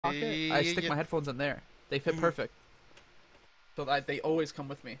pocket, I stick my headphones in there. They fit perfect. So they always come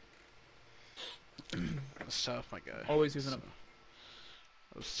with me. That's tough, my guy. Always using them.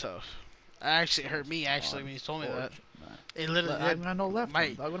 That was tough. It actually hurt me when you told me that. It literally I got no left.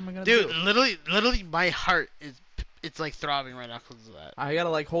 What am I gonna do? do? Literally, my heart it's like throbbing right now because of that. I gotta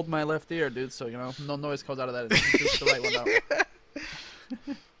like hold my left ear, dude, so no noise comes out of that. It's just the right one out.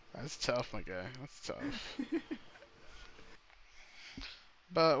 That's tough, my guy. That's tough.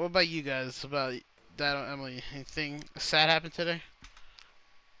 But what about you guys? About Dad and Emily? Anything sad happened today?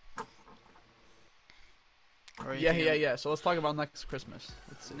 Yeah. So let's talk about next Christmas.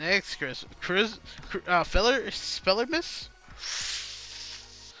 Next Christmas. Speller miss?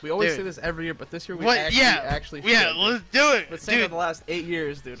 We always say this every year, but this year we actually should. Yeah, let's do it. Let's say for the last 8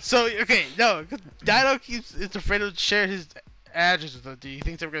 years, dude. So, okay, no, Dido is afraid to share his address with us. Do you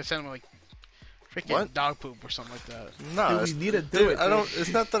think they're going to send him, like, freaking dog poop or something like that? No, dude, we need to do it.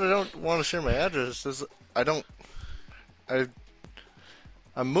 It's not that I don't want to share my address.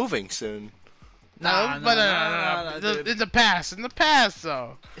 I'm moving soon. No, in the past,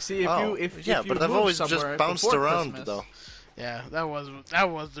 though. See, if you but I've always just bounced around, Christmas, though. Yeah, that was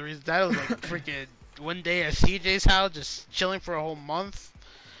the reason. That was like freaking one day at CJ's house, just chilling for a whole month.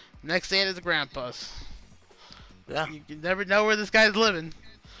 Next day at his grandpa's. Yeah. You never know where this guy's living.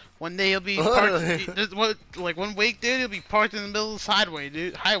 One day he'll be parked. Like 1 week, dude, he'll be parked in the middle of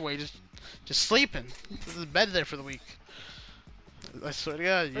the highway, just sleeping. There's his bed there for the week. I swear to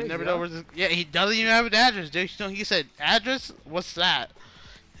God, you never know where this. Yeah, he doesn't even have an address, dude. You know, he said, "Address? What's that?"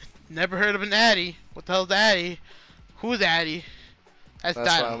 Never heard of an Addy. What the hell's Addy? Who's Addy? That's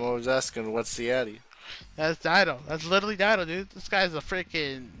why I'm always asking, what's the Addy? That's Dido. That's literally Dido, dude. This guy's a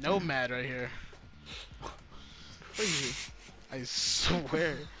freaking nomad right here. Crazy. I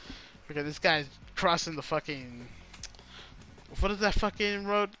swear. Okay, this guy's crossing the fucking. What is that fucking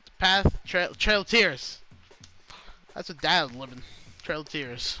road path? Trail of Tears. That's what Dido's living. Trail of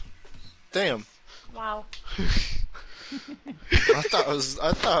Tears. Damn. Wow. I thought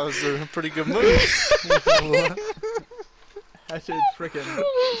it was in a pretty good mood. I should freaking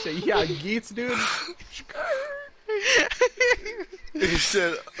say, yeah, Geets, dude. He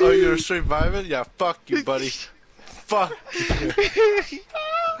said, "Oh, you're a straight vibing? Yeah, fuck you, buddy. Fuck you.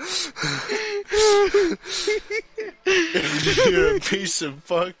 You're a piece of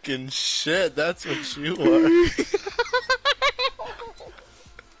fucking shit. That's what you are."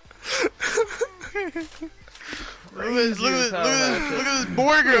 Look at this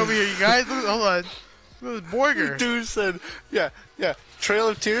Borger over here, you guys. Hold on. Look at this Borger. Dude said, yeah, Trail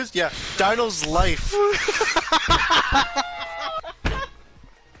of Tears? Yeah, Dino's life. Dude,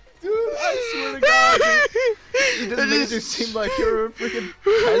 I swear to God, dude. It just made you seem like you're a freaking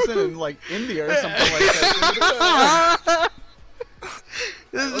peasant in, like, India or something like that.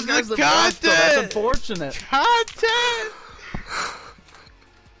 This is the content! That's unfortunate. Content!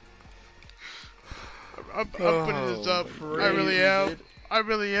 I'm putting this up. Crazy, I really am. dude. I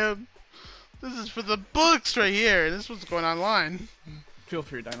really am. This is for the books right here. This is what's going online. Feel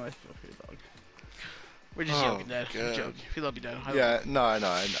free, Dynamite. Feel free, dog. We're just joking, Dad. We're joking. We love you, Dad. Yeah, no, I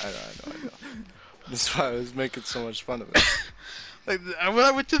know. That's why I was making so much fun of it. Like, when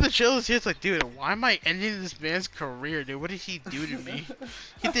I went to the shows here, it's like, dude, why am I ending this man's career, dude? What did he do to me?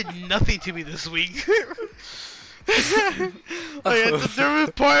 He did nothing to me this week. Like, there was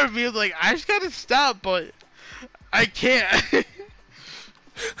part of me was like, I just gotta stop, but I can't.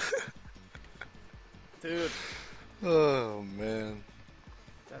 Dude. Oh, man.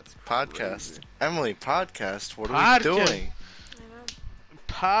 That's podcast. Crazy. Emily, podcast. What are we doing?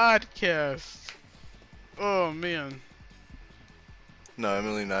 Podcast. Oh, man. No,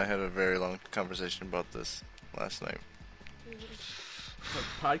 Emily and I had a very long conversation about this last night.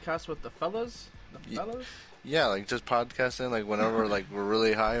 A podcast with the fellas? The fellas? Yeah, like just podcasting, like whenever like we're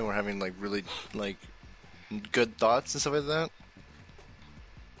really high and we're having like really like good thoughts and stuff like that.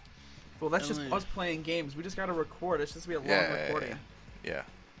 Well, that's just us playing games. We just gotta record. It's just gonna be a long recording. Yeah.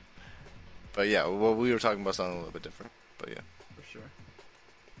 But yeah, well, we were talking about something a little bit different. But yeah. For sure.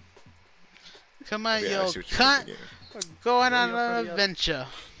 Come on, yo, cunt. We're going on an adventure.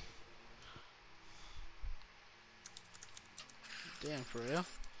 Damn, for real?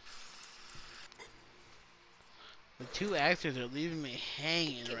 The two actors are leaving me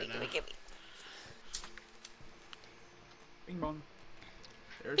hanging right now. Bing bong.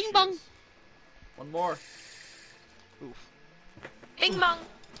 There Bing bong. One more. Oof. Bing bong.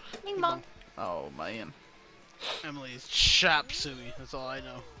 Bing bong. Oh man. Emily's chop suey. That's all I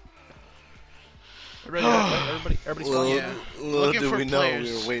know. Everybody's Little, yeah. little Looking did for we know players.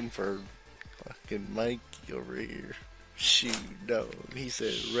 we were waiting for fucking Mikey over here. Shoot, no. He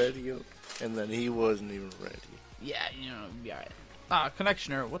said radio, and then he wasn't even ready. Yeah, you know, be alright. Ah,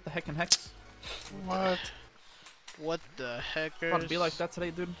 connection error. What the heck and hex? What? What the heckers? About to be like that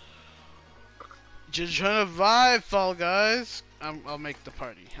today, dude. Just trying to vibe, Fall Guys. I'll make the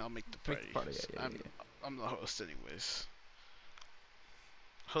party. I'll make the party. Make the party, yeah. I'm the host, anyways.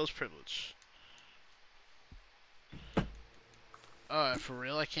 Host privilege. Oh, for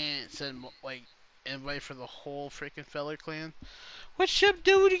real? I can't send like invite for the whole freaking feller clan. What's up,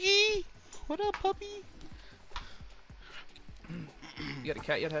 dude? What up, puppy? You got a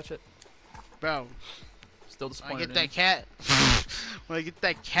cat yet, Hatchet? Bro, Still when disappointed. I get in that you? cat, when I get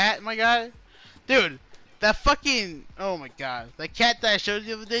that cat, my guy, dude, that fucking, oh my god, that cat that I showed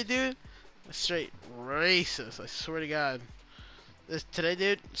you the other day, dude, straight racist. I swear to God. Today,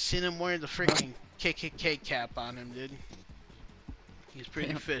 dude, seen him wearing the freaking KKK cap on him, dude. He's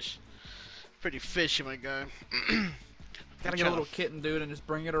pretty pretty fishy, my guy. Gotta get a little kitten, dude, and just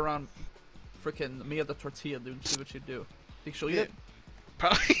bring it around frickin' Mia the tortilla, dude. See what you do. Think she'll eat it?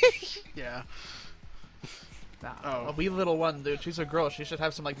 Probably. Yeah. Nah, Oh. a wee little one, dude. She's a girl. She should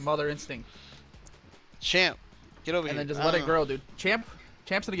have some like mother instinct. Champ, get over And here. then just let it grow, dude. Champ's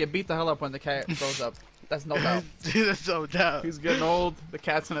gonna get beat the hell up when the cat grows up. That's no doubt. Dude, that's no doubt. He's getting old. The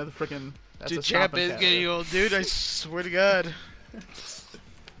cat's gonna frickin'. That's Dude, a Champ stomping is cat, getting dude. old, dude. I swear to God. That's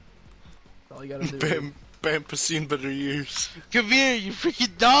all you gotta do. dude. Bam seen better years. Come here, you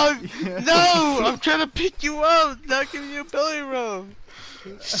freaking dog! No! I'm trying to pick you up, not giving you a belly rub.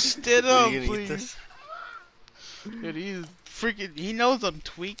 Stand Are up, you gonna eat please. this? Dude, he's freaking. He knows I'm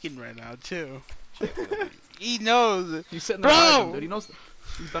tweaking right now, too. He knows. He's sitting there, Bro! vibing, dude. He knows.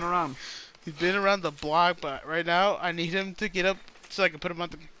 He's been around. He's been around the block, but right now, I need him to get up so I can put him on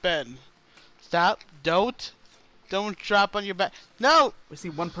the bed. Stop. Don't drop on your back. No! We see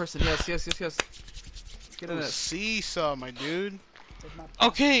one person. Yes. Get in Oh, it. seesaw, my dude.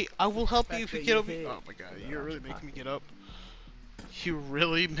 Okay, I will help you if you get over. Oh my god, you're really making me get up. You're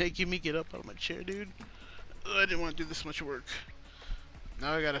really making me get up out of my chair, dude. Ugh, I didn't want to do this much work.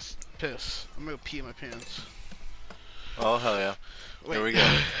 Now I gotta piss. I'm gonna pee in my pants. Oh, hell yeah. Wait. Here we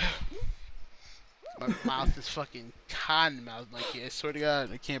go. My mouth is fucking cotton mouth, Mikey. I swear to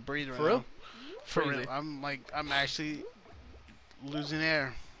God, I can't breathe right For real? now. For Crazy. real. I'm actually losing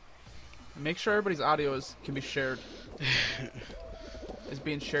air. Make sure everybody's audio can be shared. It's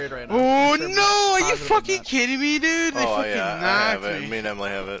being shared right now. Oh Make sure no! Are you everybody's positive on fucking that. kidding me, dude? They Oh, fucking yeah. I knocked have it. me. Me and Emily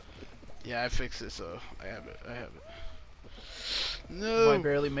have it. Yeah, I fixed it, so I have it. I have it. Oh, I No.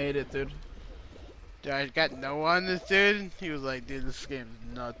 barely made it, dude. Dude, I got no on this dude. He was like, dude, this game's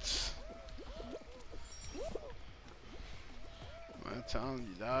nuts. I'm telling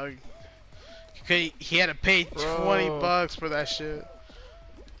you, dog. He had to pay Bro. $20 for that shit.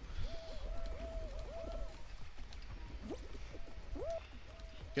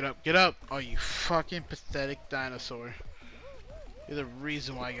 Get up, get up! Oh, you fucking pathetic dinosaur. You're the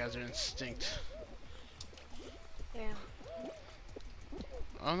reason why you guys are extinct. Yeah.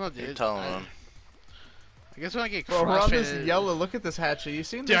 Oh no, dude. You're telling them. I guess when I get Bro, we're on this crossfaded- yellow. Look at this hatchet. You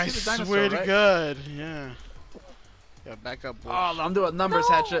seen Dude, this? I See the dinosaur, swear to right? God, yeah. Yeah, back up, boy. Oh, I'm doing numbers,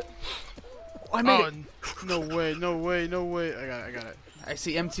 No. hatchet. Oh, I made Oh, it. no way, no way, no way. I got it. I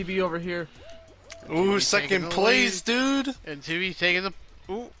see MTV over here. Ooh, He's taking second the place, dude. And TV taking the.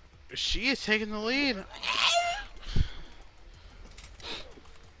 Ooh, she is taking the lead.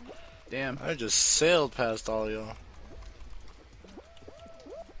 Damn. I just sailed past all y'all.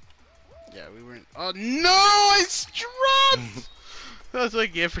 Yeah, we weren't. Oh no, I dropped. That was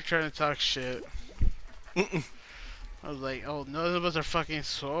like it for trying to talk shit. I was like, oh, none of us are fucking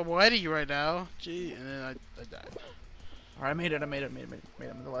so whitey right now. Gee, and then I died. Alright, I made it. I made it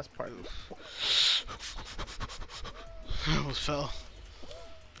in the last part. I almost fell.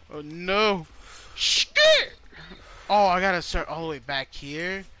 Oh no! Shit! Oh, I gotta start all the way back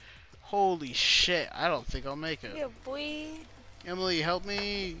here. Holy shit! I don't think I'll make it. Yeah, boy. Emily, help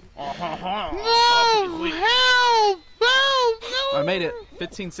me! No! No! Help! Help! No! I made it.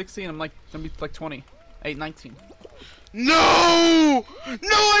 15, 16. I'm like gonna be like 20. 8, 19. No! No!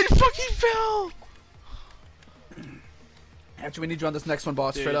 I fucking fell! Hatchet, we need you on this next one,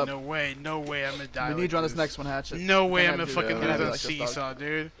 boss. Dude, Straight up. no way! I'm gonna die. We like need you on this next one, Hatchet. No way! Can't I'm have gonna you fucking there. lose on Like this, dog. seesaw,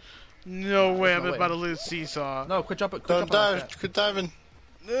 dude. No way! there's I'm no way. about to lose seesaw. No, quit jumping. Quit Don't jumping like dive. that. Quit diving.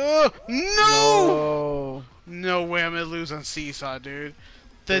 No! No! No. No way! I'm gonna lose on seesaw, dude.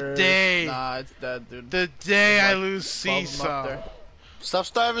 The There's- day. Nah, it's dead, dude. The day There's I like lose 12 of 'em up seesaw, there.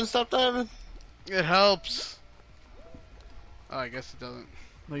 Stop diving. Stop diving. it helps. Oh, I guess it doesn't.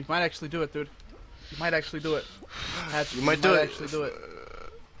 No, you might actually do it, dude. You might actually do it. Hatchet, You might do it. actually do it.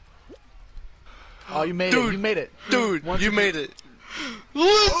 Oh, you made it. Dude. You made it. Dude, Once you made it.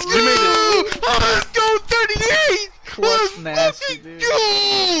 Let's go! You made it. Oh, let's go, 38! Clutch Let's nasty, fucking dude.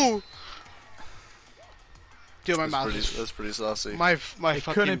 go! Dude, my mouth is... That's pretty saucy. My It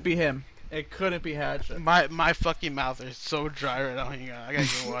fucking... couldn't be him. It couldn't be Hatchet. My fucking mouth is so dry right now. Hang on, I gotta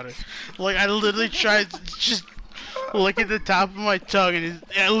get water. Like, I literally tried to just lick at the top of my tongue, and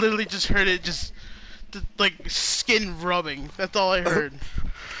I literally just heard it just like skin rubbing. That's all I heard.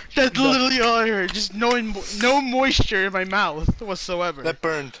 That's literally all I heard. Just no moisture in my mouth whatsoever. That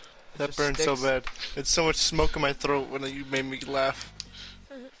burned. That Just burned so sticks. bad. It's so much smoke in my throat when you made me laugh.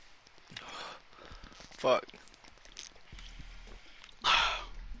 Fuck.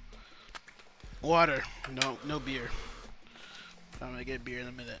 Water. No beer. I'm gonna get beer in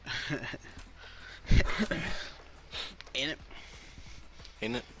a minute. Ain't it?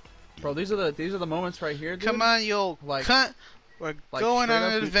 Ain't it? Bro, these are the moments right here, dude. Come on, yo Like- cunt. We're like, going straight on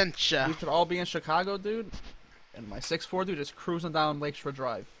up, an we- adventure. We should all be in Chicago, dude. And my 6'4" dude is cruising down Lakeshore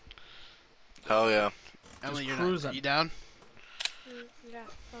Drive. Hell yeah. Emily, you're cruising. not. You down? Yeah.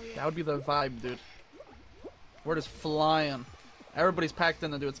 Oh yeah. That would be the vibe, dude. We're just flying. Everybody's packed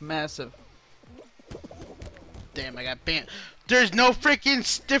in there, dude. It's massive. Damn, I got banned. There's no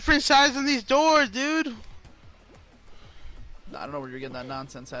freaking different size on these doors, dude. I don't know where you're getting that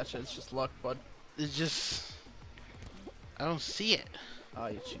nonsense, Hatchet. It's just luck, bud. It's just... I don't see it. Oh,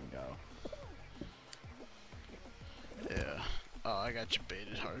 you chingo. Yeah. Oh, I got you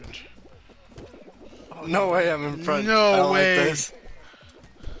baited hard. No way I'm in front. No I don't way. Like this.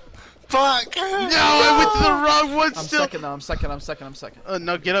 Fuck! No, I went to the wrong one I'm still. second, though. I'm second. Oh,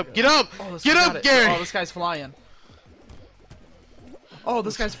 no, get up, get up! Oh, this Get guy up, got it. Gary! Oh, this guy's flying. Oh,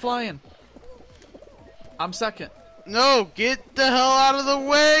 this guy's flying. I'm second. No, get the hell out of the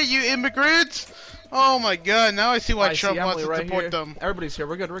way, you immigrants! Oh my god, now I see why I Trump see wants Emily to right deport here. them. Everybody's here.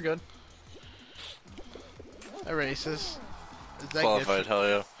 We're good. A racist. Is that Qualified, good? hell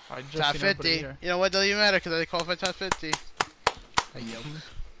yeah. I just Top seen everybody 50. here. You know what? Doesn't even matter because I qualified top 50. I yoke.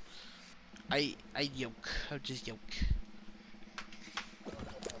 I yoke. I just yoke.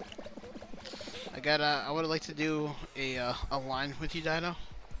 I would like to do a line with you, Dino.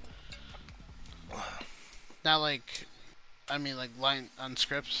 Not like, I mean like line on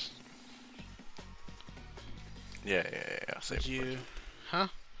scripts. Yeah. Same. Would you, huh?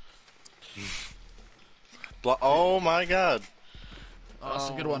 Oh my god. Oh, that's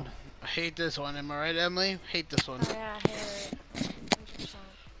a good one. I hate this one. Am I right, Emily? Hate this one. Oh yeah, I hate it. 100%.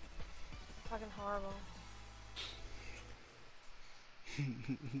 Fucking horrible.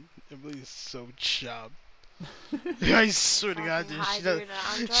 Emily's so chopped. I swear to God, dude, Hi, she does. dude,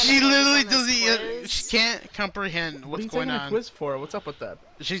 I'm trying She to literally focus on this doesn't. quiz. She can't comprehend What are what's you going taking a on. quiz for? What's up with that?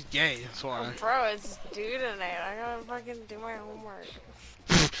 She's gay. That's why. Bro, it's due tonight. I gotta fucking do my homework.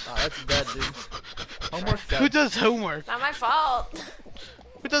 Oh, that's dead, dude. Homework's dead. Who does homework? Not my fault.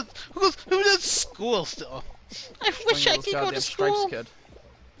 Who does school still? I wish I Those could go goddamn to Stripes school. kid.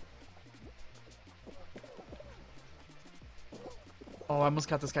 Oh, I almost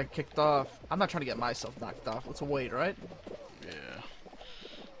got this guy kicked off. I'm not trying to get myself knocked off. Let's wait, right? Yeah.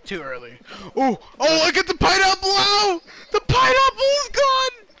 Too early. Oh, I got the pineapple! The pineapple is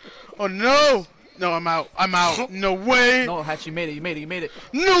gone! Oh no! No, I'm out. I'm out. No way! No, Hatch, you made it. You made it.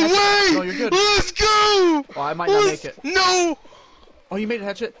 No way! No, you're good. Let's go! Oh, I might not make it. No! Oh, you made it,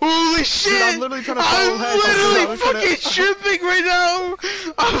 Hatchet. Holy shit! I'm literally trying to follow Hatch. literally I'm trying to- fucking tripping right now!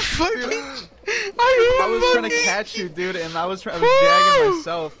 I'm fucking... I was trying to catch you, dude, and I was jagging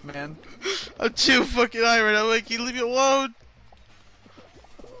myself, man. I'm too fucking high right now. Like, can you leave me alone?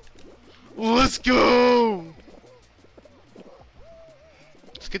 Let's go!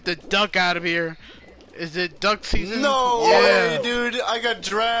 Let's get the duck out of here. Is it duck season? No Yeah. way, dude! I got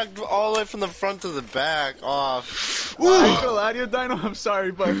dragged all the way from the front to the back off. I ain't gonna lie to you, Dino. I'm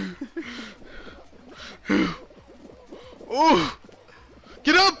sorry, but Ooh!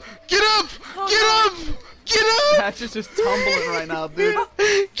 Get up! Get up! Get up! Get up! Hatch is just tumbling right now, dude.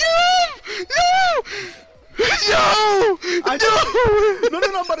 Get up! No! No!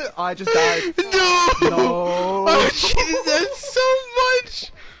 No, but I just died. No! No. Oh, Jesus, that's so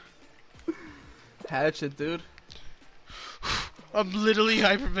much! Hatchet, dude. I'm literally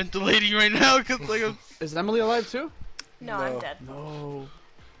hyperventilating right now because like I'm... Is Emily alive too? No, I'm dead. No.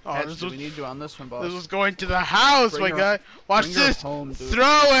 Oh, Hatchet, this we was, need you on this one, boss. this was going to the house, Bring my her- guy. Watch bring her this. home, dude.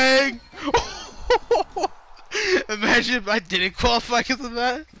 Throwing! Imagine if I didn't qualify because of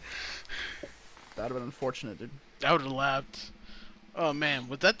that. That'd have been unfortunate, dude. I would have laughed. Oh man,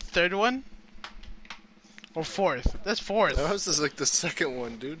 was that the third one? Or fourth? That's fourth. That was just like the second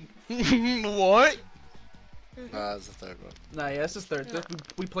one, dude. What? Nah, that's the third one. Nah, yeah, this is third.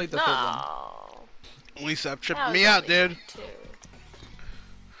 We played the third one. No. We stop tripping That me was out, only dude. 2.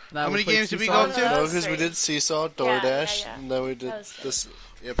 Now How we many played games did we Seesaw. go to? that No, was because we 3. did Seesaw, Yeah, DoorDash, yeah. and then we did That was 3. this.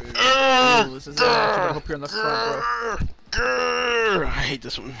 Yep. Ooh, this is it. I hope you're in the front, bro. I hate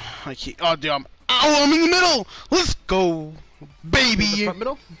this one. I keep. Oh, dude, I'm in the middle. Let's go, In the baby. front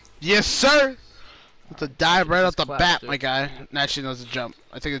middle? Yes, sir. It's a dive right off Jesus the class, bat, dude. my guy. Actually, no, it's a jump.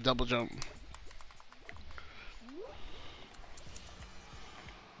 I think it's a double jump.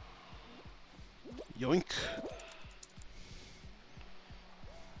 Yoink.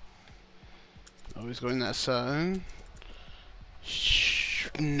 Always going that side.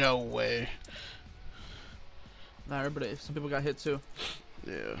 No way. Nah, everybody. Some people got hit too.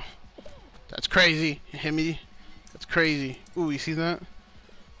 Yeah. That's crazy. You hit me. That's crazy. Ooh, you see that?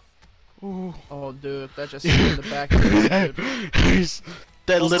 Ooh. Oh, dude, that just hit me in the back. Of the dude.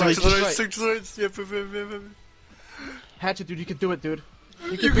 That literally Six to the just... right. Six to the right. Yep. Hatchet, dude, you can do it, dude.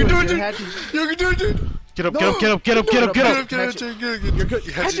 You can do it, dude. Hatchet. You can do it, dude. Get up, No. get up, get up, get up, get up, get up! Get up. You're good.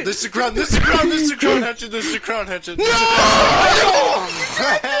 Hatchet, this is the crown, this is the crown, this is the crown, Hatchet, this is the crown, Hatchet. No!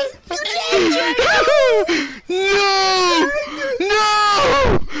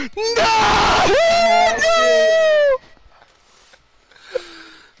 No! No!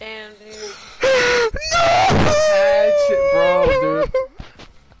 Damn, dude. Hatchet, bro, dude.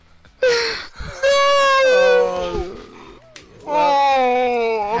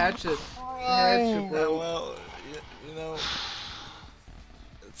 Oh! Hatchet. Hatchet, Yeah, bro. well, you know,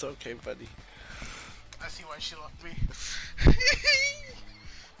 it's okay, buddy. I see why she left me.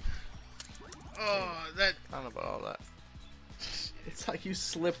 Oh, that... I don't know about all that. It's like you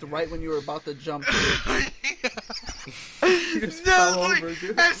slipped right when you were about to jump. You just No, fell like, over,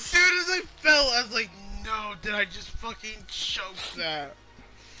 dude. as soon as I fell, I was like, no, did I just fucking choke that?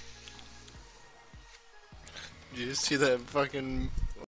 Did you see that fucking